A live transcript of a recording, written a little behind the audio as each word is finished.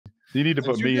You need to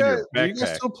put me in your backpack. Do you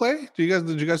guys still play? Did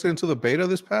you guys get into the beta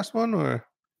this past one or?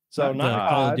 So not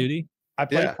Call of Duty. I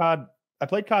played COD. I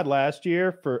played COD last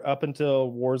year for up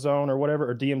until Warzone or whatever,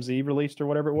 or DMZ released or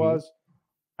whatever it was.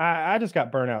 I just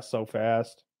got burnt out so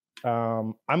fast.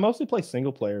 I mostly play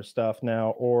single player stuff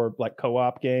now, or like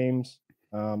co-op games.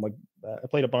 I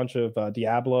played a bunch of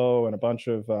Diablo and a bunch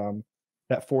of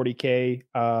that 40K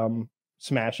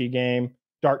smashy game,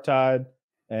 Dark Tide,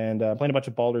 and playing a bunch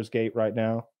of Baldur's Gate right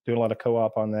now. Doing a lot of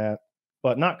co-op on that,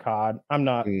 but not COD. I'm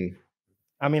not.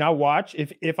 I mean, I watch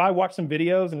if I watch some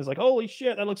videos and it's like, holy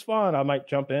shit, that looks fun, I might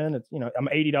jump in. It's I'm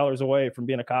 $80 away from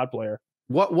being a COD player.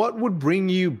 What would bring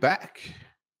you back?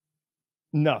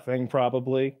 Nothing,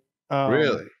 probably.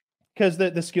 Really? Because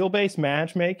the skill-based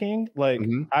matchmaking, like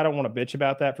I don't want to bitch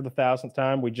about that for the 1,000th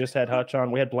time. We just had Hutch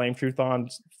on. We had Blame Truth on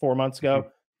 4 months ago.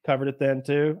 Covered it then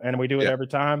too, and we do it every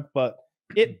time. But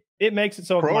it makes it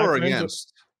so pro or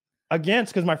against.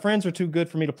 Against, because my friends are too good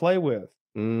for me to play with.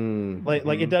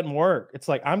 Like it doesn't work. It's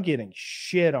like I'm getting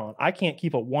shit on. I can't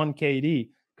keep a 1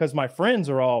 KD because my friends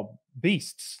are all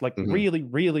beasts, like really,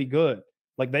 really good.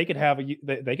 Like they could have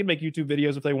they could make YouTube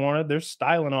videos if they wanted. They're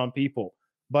styling on people,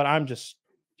 but I'm just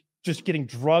getting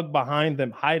drugged behind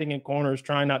them, hiding in corners,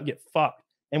 trying not to get fucked.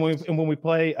 And when we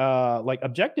play like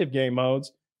objective game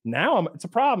modes, now it's a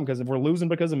problem because if we're losing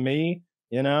because of me,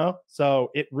 so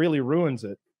it really ruins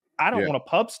it. I don't want to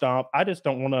pub stomp. I just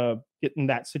don't want to get in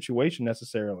that situation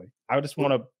necessarily. I just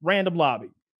want a random lobby.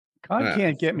 COD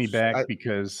can't get me back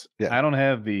because I don't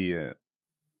have the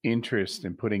interest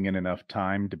in putting in enough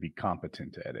time to be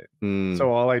competent at it.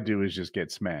 So all I do is just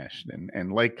get smashed.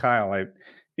 And like Kyle,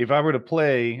 if I were to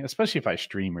play, especially if I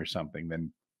stream or something,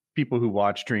 then people who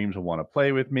watch streams will want to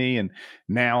play with me. And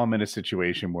now I'm in a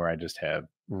situation where I just have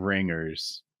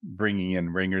ringers bringing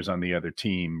in ringers on the other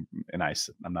team, and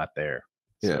I'm not there.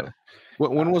 Yeah. So,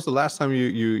 when was the last time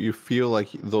you feel like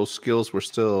those skills were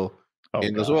still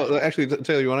in as well? Actually,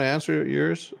 Taylor, you want to answer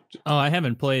yours? Oh, I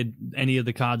haven't played any of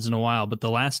the CODs in a while, but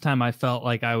the last time I felt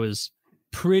like I was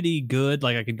pretty good,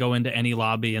 like I could go into any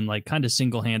lobby and like kind of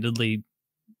single-handedly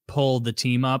pull the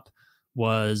team up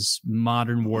was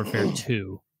Modern Warfare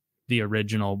 2, the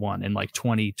original one in like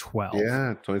 2012.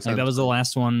 Yeah, 2010. Like that was the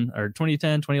last one, or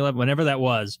 2010, 2011, whenever that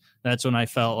was. That's when I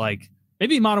felt like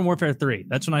maybe Modern Warfare 3.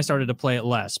 That's when I started to play it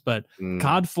less. But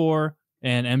COD 4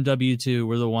 and MW2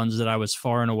 were the ones that I was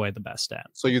far and away the best at.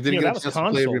 So you didn't get a chance to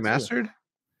play Remastered?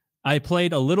 I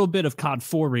played a little bit of COD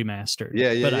 4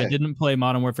 Remastered. But I didn't play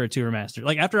Modern Warfare 2 Remastered.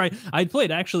 Like after I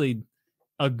played actually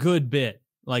a good bit,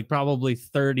 like probably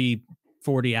 30,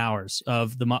 40 hours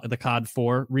of the COD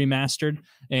 4 Remastered.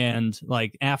 And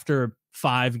like after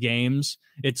 5 games,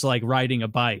 it's like riding a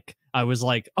bike. I was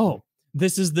like, oh,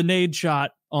 this is the nade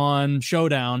shot on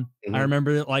Showdown. I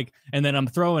remember it like, and then I'm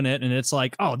throwing it and it's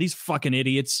like, oh, these fucking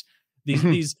idiots.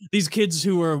 These kids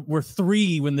who were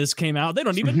 3 when this came out, they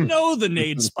don't even know the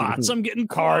nade spots. I'm getting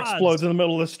car explodes in the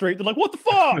middle of the street. They're like, what the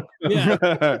fuck?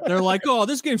 Yeah. They're like, oh,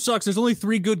 this game sucks. There's only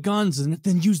 3 good guns, and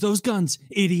then use those guns,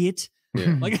 idiot.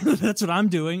 Yeah. Like that's what I'm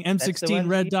doing. M16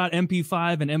 red dot,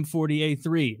 MP5, and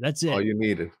M40A3. That's it. All you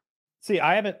needed. See,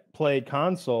 I haven't played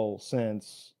console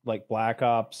since like Black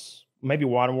Ops, maybe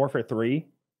Modern Warfare 3.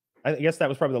 I guess that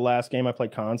was probably the last game I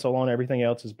played console on. Everything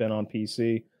else has been on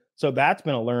PC. So that's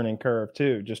been a learning curve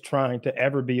too, just trying to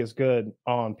ever be as good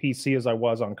on PC as I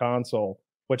was on console,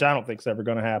 which I don't think is ever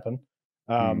going to happen.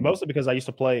 Mostly because I used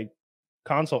to play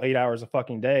console 8 hours a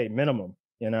fucking day minimum,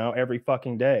 every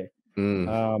fucking day.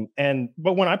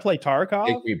 But when I play Tarkov,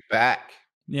 take me back.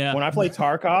 Yeah. When I play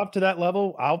Tarkov to that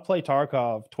level, I'll play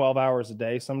Tarkov 12 hours a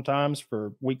day sometimes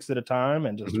for weeks at a time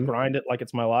and just grind it like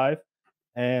it's my life.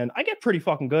 And I get pretty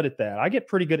fucking good at that. I get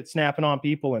pretty good at snapping on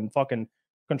people and fucking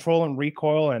controlling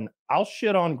recoil, and I'll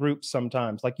shit on groups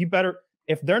sometimes. Like, you better,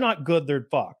 if they're not good, they're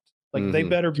fucked. Like they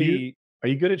better be. Are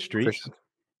you good at streaks?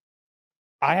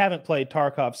 I haven't played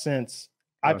Tarkov since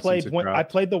I played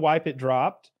the wipe it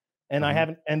dropped, and I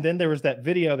haven't. And then there was that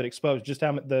video that exposed just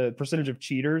how the percentage of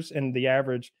cheaters in the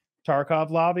average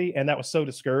Tarkov lobby, and that was so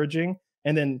discouraging.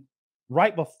 And then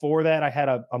right before that, I had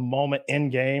a moment in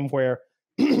game where.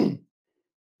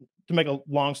 To make a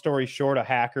long story short, a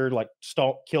hacker like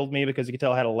killed me because he could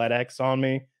tell I had a LEDX on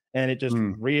me, and it just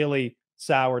really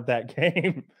soured that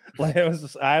game. Like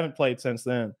I haven't played since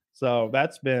then, so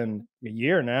that's been a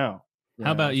year now.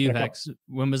 How about you, Hex?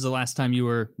 When was the last time you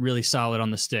were really solid on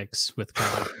the sticks with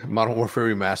COD? Modern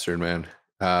Warfare Remastered, man.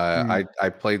 I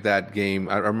played that game.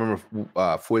 I remember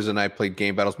Fwiz and I played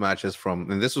game battles matches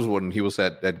and this was when he was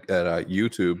at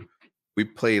YouTube. We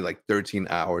played like 13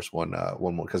 hours one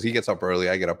more because he gets up early,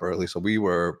 I get up early, so we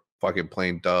were fucking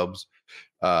playing dubs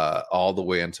all the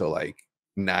way until like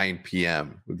 9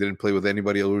 p.m. We didn't play with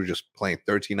anybody else. We were just playing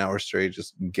 13 hours straight,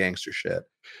 just gangster shit.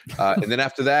 And then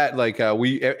after that, like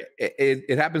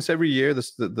it happens every year.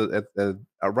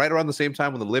 Right around the same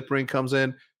time when the lip ring comes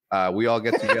in, we all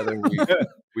get together.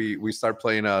 We start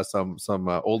playing some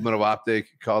Old Men of Optic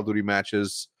Call of Duty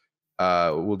matches.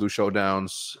 We'll do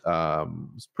showdowns.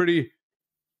 It's pretty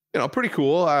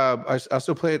cool. I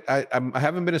still play it. I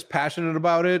haven't been as passionate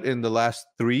about it in the last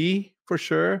 3 for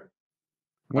sure.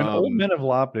 When Old Men of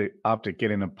Optic get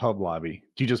in a pub lobby,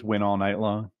 do you just win all night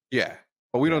long? Yeah,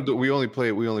 but we don't do. We only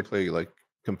play like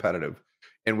competitive,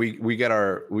 and we get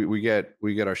our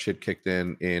shit kicked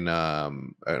in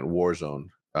Warzone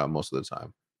most of the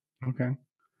time. Okay.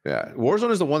 Yeah,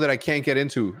 Warzone is the one that I can't get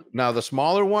into. Now the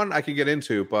smaller one I can get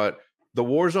into, but the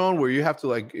Warzone where you have to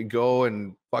like go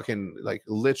and fucking like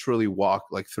literally walk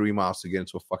like 3 miles to get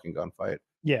into a fucking gunfight.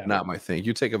 Yeah, not my thing.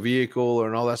 You take a vehicle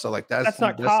and all that stuff like that. That's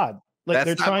not COD. Like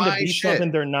they're trying to be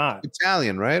something they're not.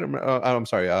 Italian, right? I'm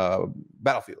sorry.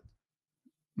 Battlefield.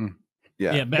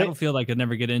 Yeah, Battlefield I could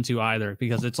never get into either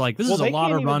because it's like this is a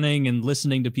lot of running and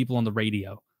listening to people on the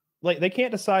radio. Like they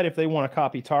can't decide if they want to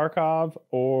copy Tarkov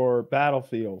or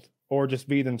Battlefield or just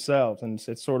be themselves, and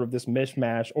it's sort of this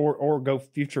mishmash, or go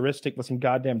futuristic with some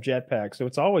goddamn jetpacks. So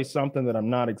it's always something that I'm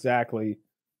not exactly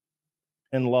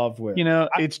in love with. You know,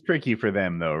 it's tricky for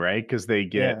them though, right? Because they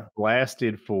get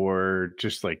blasted for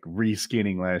just like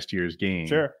reskinning last year's game.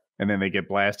 Sure. And then they get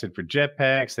blasted for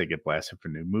jetpacks, they get blasted for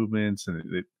new movements,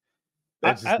 and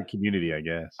that's just the community, I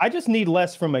guess. I just need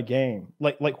less from a game.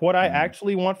 Like what I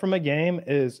actually want from a game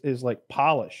is like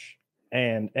polish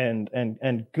and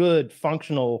good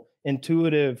functional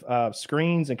intuitive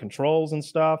screens and controls and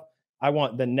stuff. I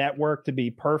want the network to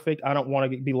be perfect. I don't want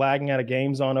to be lagging out of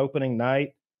games on opening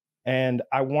night. And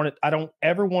I don't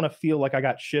ever want to feel like I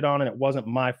got shit on and it wasn't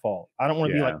my fault. I don't want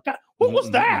to be like, God, what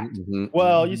was that?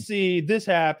 Well, you see, this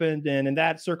happened, and in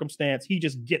that circumstance, he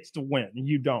just gets to win, and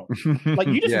you don't. Like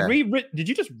you just did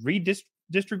you just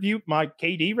redistribute my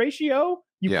KD ratio?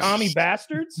 You commie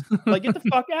bastards! Like get the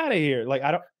fuck out of here! Like I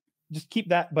don't just keep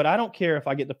that. But I don't care if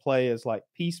I get to play as like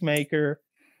Peacemaker.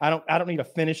 I don't need a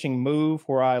finishing move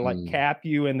where I like cap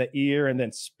you in the ear and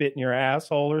then spit in your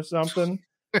asshole or something.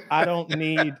 I don't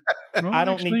need I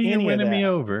don't need any winning of that. Me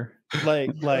over.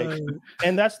 Like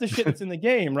and that's the shit that's in the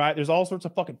game, right? There's all sorts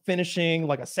of fucking finishing,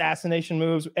 like assassination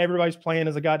moves. Everybody's playing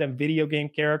as a goddamn video game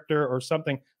character or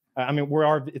something. I mean,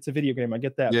 it's a video game. I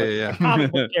get that. Yeah. A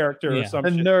comic book character or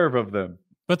something. The nerve of them.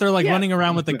 But they're like running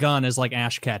around with the gun as like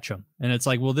Ash Ketchum. And it's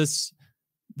like, well, this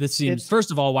seems,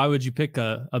 first of all, why would you pick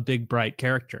a big, bright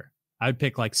character? I would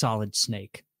pick like Solid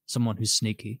Snake, someone who's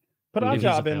sneaky. Put our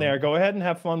job in there. Go ahead and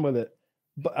have fun with it.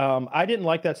 But I didn't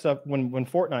like that stuff when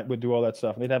Fortnite would do all that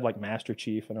stuff. They'd have like Master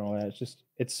Chief and all that.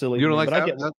 It's silly. You don't like that,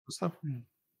 that stuff?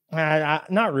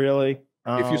 Not really.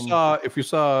 If you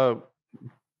saw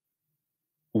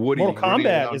Woody, Mortal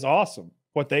Kombat is awesome.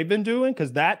 What they've been doing,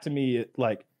 because that to me,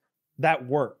 that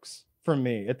works for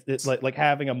me. It's like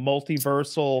having a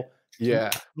multiversal. Yeah,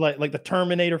 like the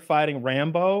Terminator fighting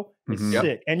Rambo is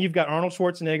sick, and you've got Arnold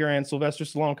Schwarzenegger and Sylvester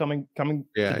Stallone coming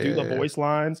to do the voice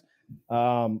lines.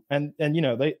 And you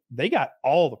know they got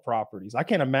all the properties. I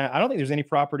can't imagine. I don't think there's any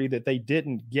property that they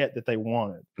didn't get that they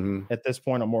wanted at this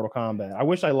point on Mortal Kombat. I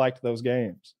wish I liked those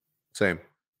games. Same.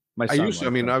 I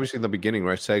mean, obviously in the beginning,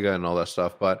 right, Sega and all that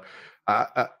stuff, but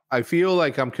I feel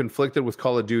like I'm conflicted with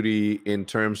Call of Duty in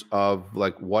terms of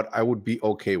like what I would be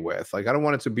okay with. Like I don't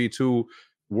want it to be too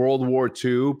World War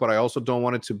II, but I also don't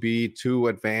want it to be too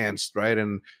advanced, right?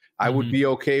 And I would be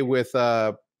okay with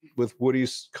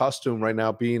Woody's costume right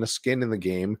now being a skin in the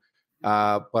game,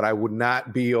 but I would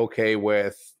not be okay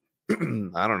with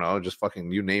I don't know, just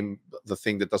fucking you name the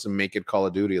thing that doesn't make it Call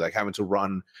of Duty, like having to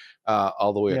run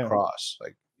all the way across,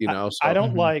 like you know.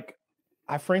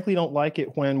 I frankly don't like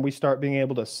it when we start being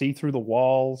able to see through the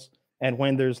walls, and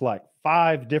when there's like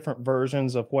 5 different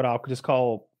versions of what I'll just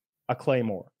call a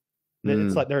claymore.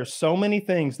 It's like there are so many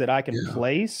things that I can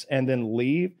place and then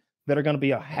leave that are going to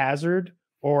be a hazard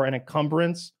or an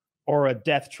encumbrance or a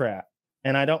death trap.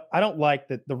 And I don't like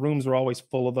that the rooms are always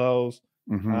full of those.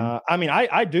 I mean,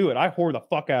 I do it. I hoard the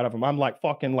fuck out of them. I'm like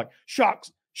fucking like shock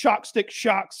stick,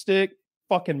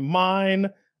 fucking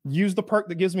mine. Use the perk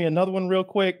that gives me another one real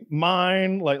quick.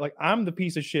 Mine. Like I'm the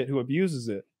piece of shit who abuses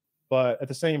it. But at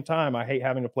the same time, I hate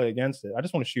having to play against it. I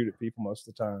just want to shoot at people most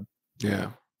of the time.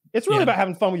 Yeah. It's really about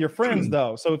having fun with your friends,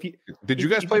 though. So if you you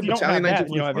guys play Battalion 1944?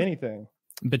 You don't have anything.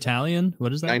 Battalion?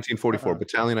 What is that? 1944.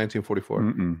 Battalion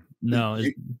 1944. No.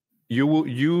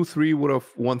 You 3 would have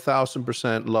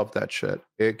 1000% loved that shit.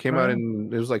 It came out it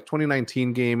was like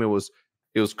 2019 game. It was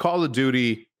Call of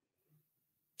Duty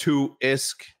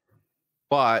 2-isk,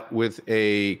 but with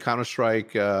a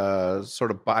Counter-Strike sort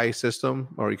of buy system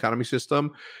or economy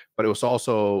system, but it was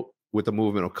also with the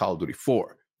movement of Call of Duty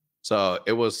 4. So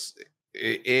it was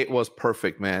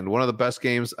perfect, man. One of the best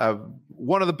games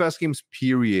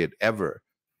period ever.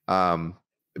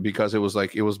 Because it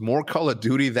was more Call of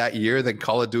Duty that year than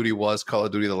Call of Duty was Call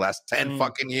of Duty the last 10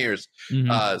 fucking years.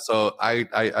 So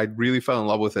I really fell in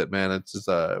love with it, man. It's just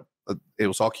it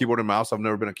was all keyboard and mouse. I've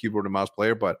never been a keyboard and mouse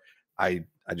player, but I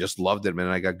just loved it, man.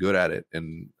 And I got good at it,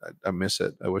 and I miss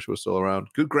it. I wish it was still around.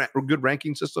 Good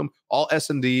ranking system, all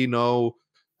S&D. No,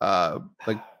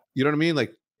 like, you know what I mean?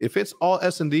 Like, if it's all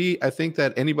S&D, I think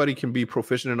that anybody can be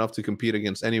proficient enough to compete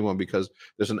against anyone, because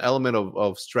there's an element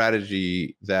of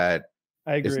strategy that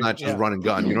I agree. It's not just run and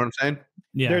gun. You know what I'm saying?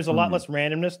 Yeah. There's a lot less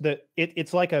randomness. That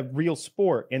it's like a real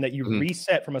sport, in that you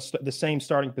reset from the same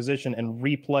starting position and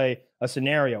replay a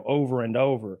scenario over and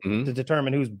over to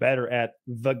determine who's better at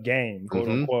the game, quote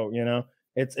unquote. You know,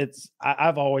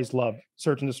 I've always loved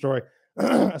search and destroy,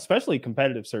 especially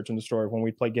competitive search and destroy, when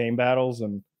we play game battles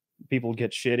and people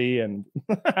get shitty. And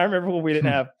I remember when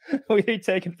we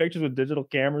taking pictures with digital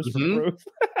cameras for proof.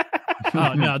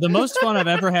 Oh no, the most fun I've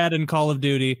ever had in Call of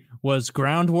Duty was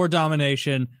ground war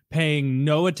domination, paying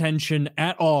no attention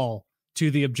at all to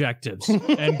the objectives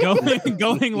and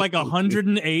going like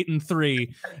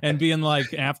 108-3 and being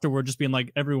like, afterward, just being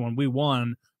like, everyone, we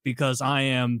won because I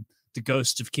am the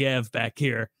ghost of Kiev back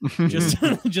here,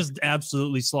 just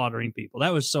absolutely slaughtering people.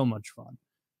 That was so much fun.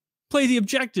 Play the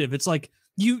objective. It's like,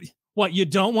 you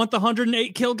don't want the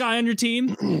 108 kill guy on your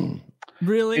team?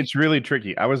 Really? It's really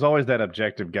tricky. I was always that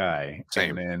objective guy.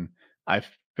 Same. And then I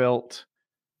felt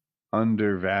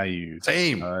undervalued.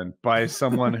 Same. By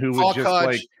someone who was just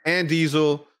like... And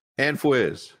Diesel and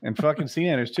Fwiz. And fucking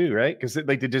Cnanners too, right? Because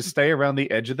they just stay around the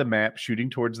edge of the map, shooting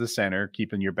towards the center,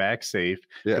 keeping your back safe,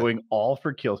 going all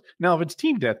for kills. Now, if it's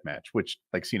team deathmatch, which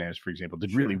like Cnanners, for example,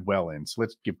 did really well in, so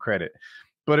let's give credit.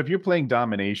 But if you're playing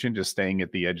domination, just staying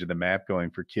at the edge of the map, going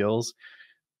for kills...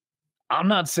 I'm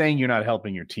not saying you're not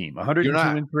helping your team.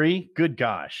 102-3, good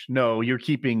gosh. No, you're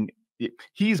keeping...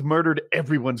 He's murdered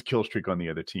everyone's kill streak on the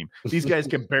other team. These guys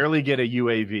can barely get a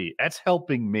UAV. That's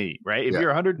helping me, right? If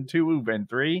you're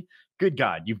 102-3, good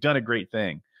God, you've done a great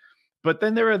thing. But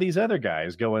then there are these other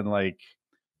guys going like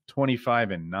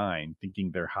 25-9,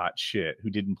 thinking they're hot shit, who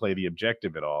didn't play the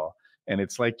objective at all. And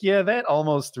it's like, yeah, that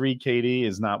almost 3 KD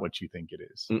is not what you think it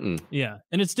is. Yeah,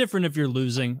 and it's different if you're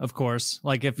losing, of course.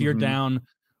 Like if you're down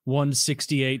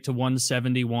 168 to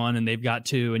 171 and they've got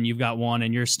 2 and you've got 1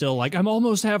 and you're still like, I'm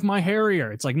almost half my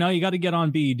Harrier. It's like, no, you got to get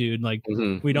on B, dude. Like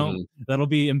we don't, that'll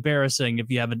be embarrassing if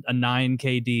you have a 9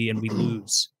 KD and we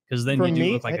lose, because then you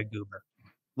do look like a goober.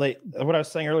 Like what I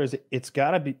was saying earlier is it's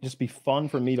got to just be fun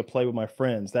for me to play with my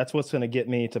friends. That's what's going to get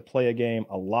me to play a game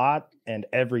a lot and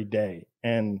every day.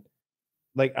 And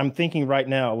like, I'm thinking right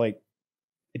now, like,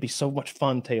 it'd be so much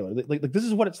fun, Taylor. Like this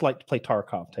is what it's like to play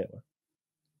Tarkov, Taylor.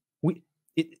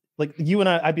 Like you and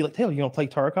I'd be like, Taylor, you want to play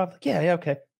Tarkov? Like, yeah,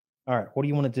 okay. All right, what do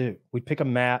you want to do? We pick a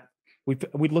map. We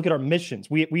look at our missions.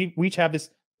 We each have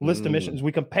this list of missions.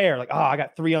 We compare, like, oh, I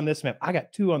got 3 on this map. I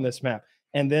got 2 on this map.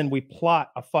 And then we plot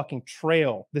a fucking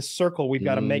trail, this circle we've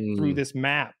got to make through this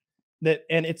map.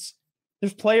 There's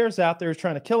players out there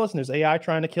trying to kill us, and there's AI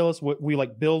trying to kill us. We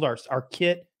like build our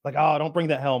kit. Like, oh, don't bring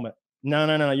that helmet.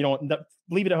 No, you don't.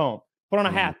 Leave it at home. Put on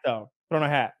a hat though. Put on a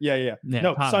hat. Yeah.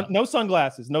 No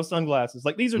sunglasses. No sunglasses.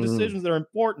 Like, these are decisions that are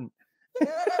important.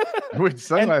 Which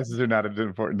sunglasses are not an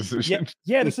important decision.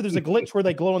 Yeah. So there's a glitch where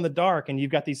they glow in the dark, and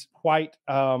you've got these white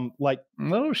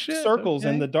circles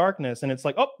in the darkness, and it's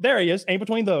like, oh, there he is. Aim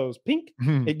between those. Pink.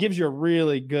 It gives you a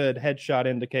really good headshot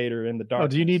indicator in the dark. Oh,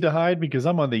 do you need to hide? Because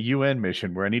I'm on the UN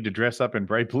mission where I need to dress up in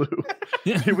bright blue.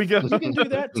 Here we go. You can do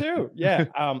that too. Yeah.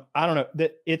 I don't know.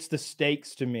 That it's the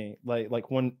stakes to me. Like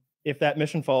if that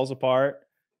mission falls apart,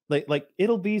 like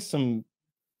it'll be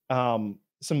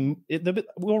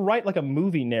we'll write like a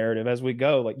movie narrative as we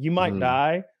go. Like, you might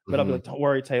die, but I'll be like, don't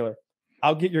worry, Taylor,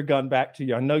 I'll get your gun back to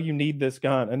you. I know you need this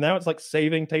gun. And now it's like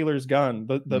saving Taylor's gun,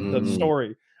 the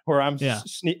story where I'm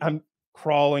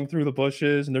crawling through the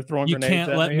bushes and they're throwing grenades at me. You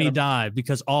can't let me die,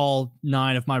 because all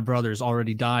 9 of my brothers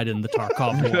already died in the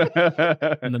Tarkov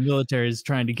war, and the military is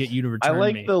trying to get you to return me. I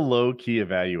like the low-key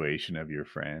evaluation of your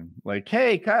friend. Like,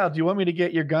 hey, Kyle, do you want me to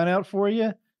get your gun out for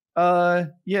you?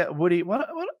 Yeah, Woody, why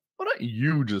don't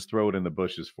you just throw it in the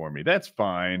bushes for me? That's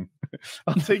fine.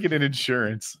 I'll take it in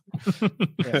insurance.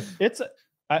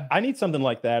 I need something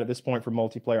like that at this point for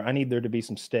multiplayer. I need there to be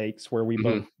some stakes where we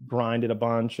both grind it a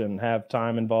bunch and have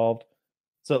time involved.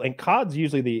 So, and COD's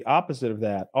usually the opposite of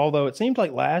that. Although it seemed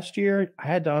like last year I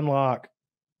had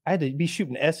to be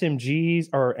shooting SMGs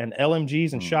and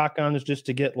LMGs and shotguns just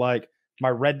to get like my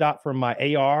red dot from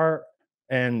my AR,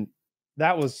 and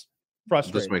that was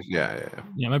frustrating. Yeah,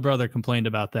 my brother complained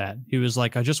about that. He was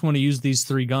like, I just want to use these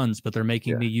 3 guns, but they're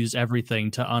making me use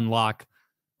everything to unlock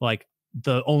like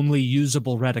the only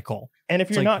usable reticle. And if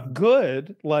you're not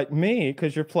good like me,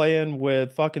 because you're playing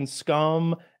with fucking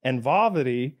Scum and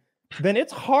Vovity, then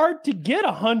it's hard to get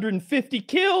 150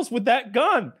 kills with that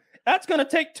gun. That's gonna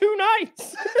take 2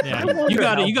 nights. Yeah, you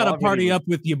gotta party up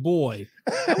with your boy.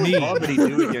 What would Vovity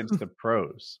do against the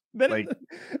pros? Like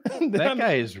that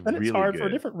guy is really it's hard good for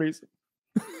a different reason.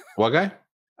 What guy?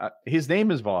 His name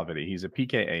is Vovity. He's a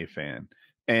PKA fan,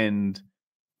 and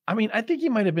I mean, I think he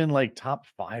might have been like top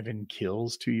 5 in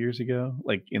kills 2 years ago,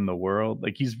 like in the world.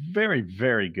 Like he's very,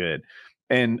 very good.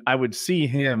 And I would see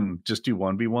him just do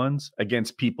 1v1s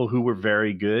against people who were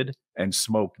very good and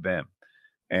smoke them.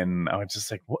 And I was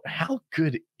just like, how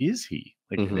good is he?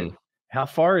 Like, how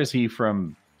far is he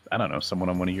from, I don't know, someone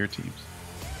on one of your teams?